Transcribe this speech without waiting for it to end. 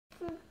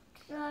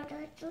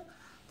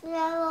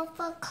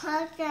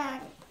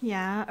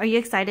Yeah. Are you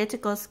excited to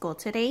go to school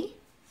today?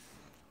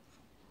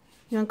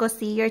 You want to go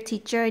see your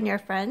teacher and your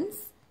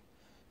friends?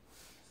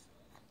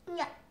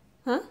 No.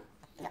 Huh?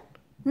 No.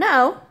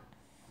 No?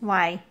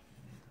 Why?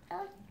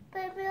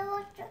 Baby, I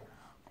want to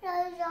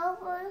play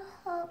with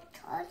her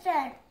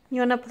cousin.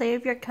 You want to play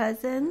with your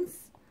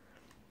cousins?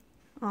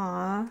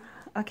 Aw.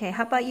 Okay,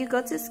 how about you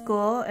go to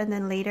school and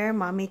then later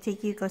mommy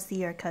take you go see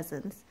your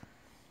cousins.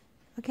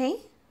 Okay?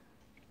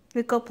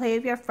 We go play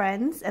with your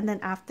friends and then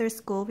after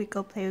school we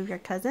go play with your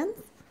cousins?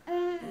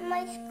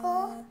 My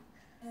school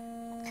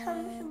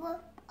comes with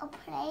a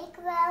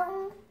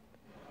playground.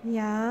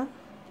 Yeah.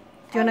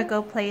 Do you want to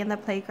go play in the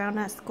playground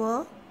at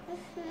school?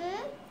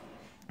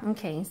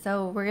 Okay,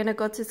 so we're going to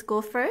go to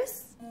school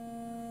first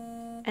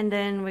and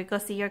then we go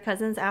see your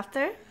cousins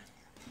after?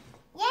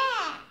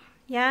 Yeah.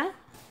 Yeah?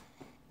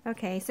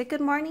 Okay, so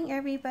good morning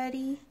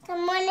everybody.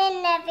 Good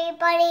morning,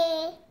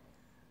 everybody.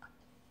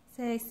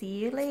 Say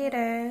see you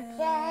later.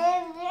 Yeah.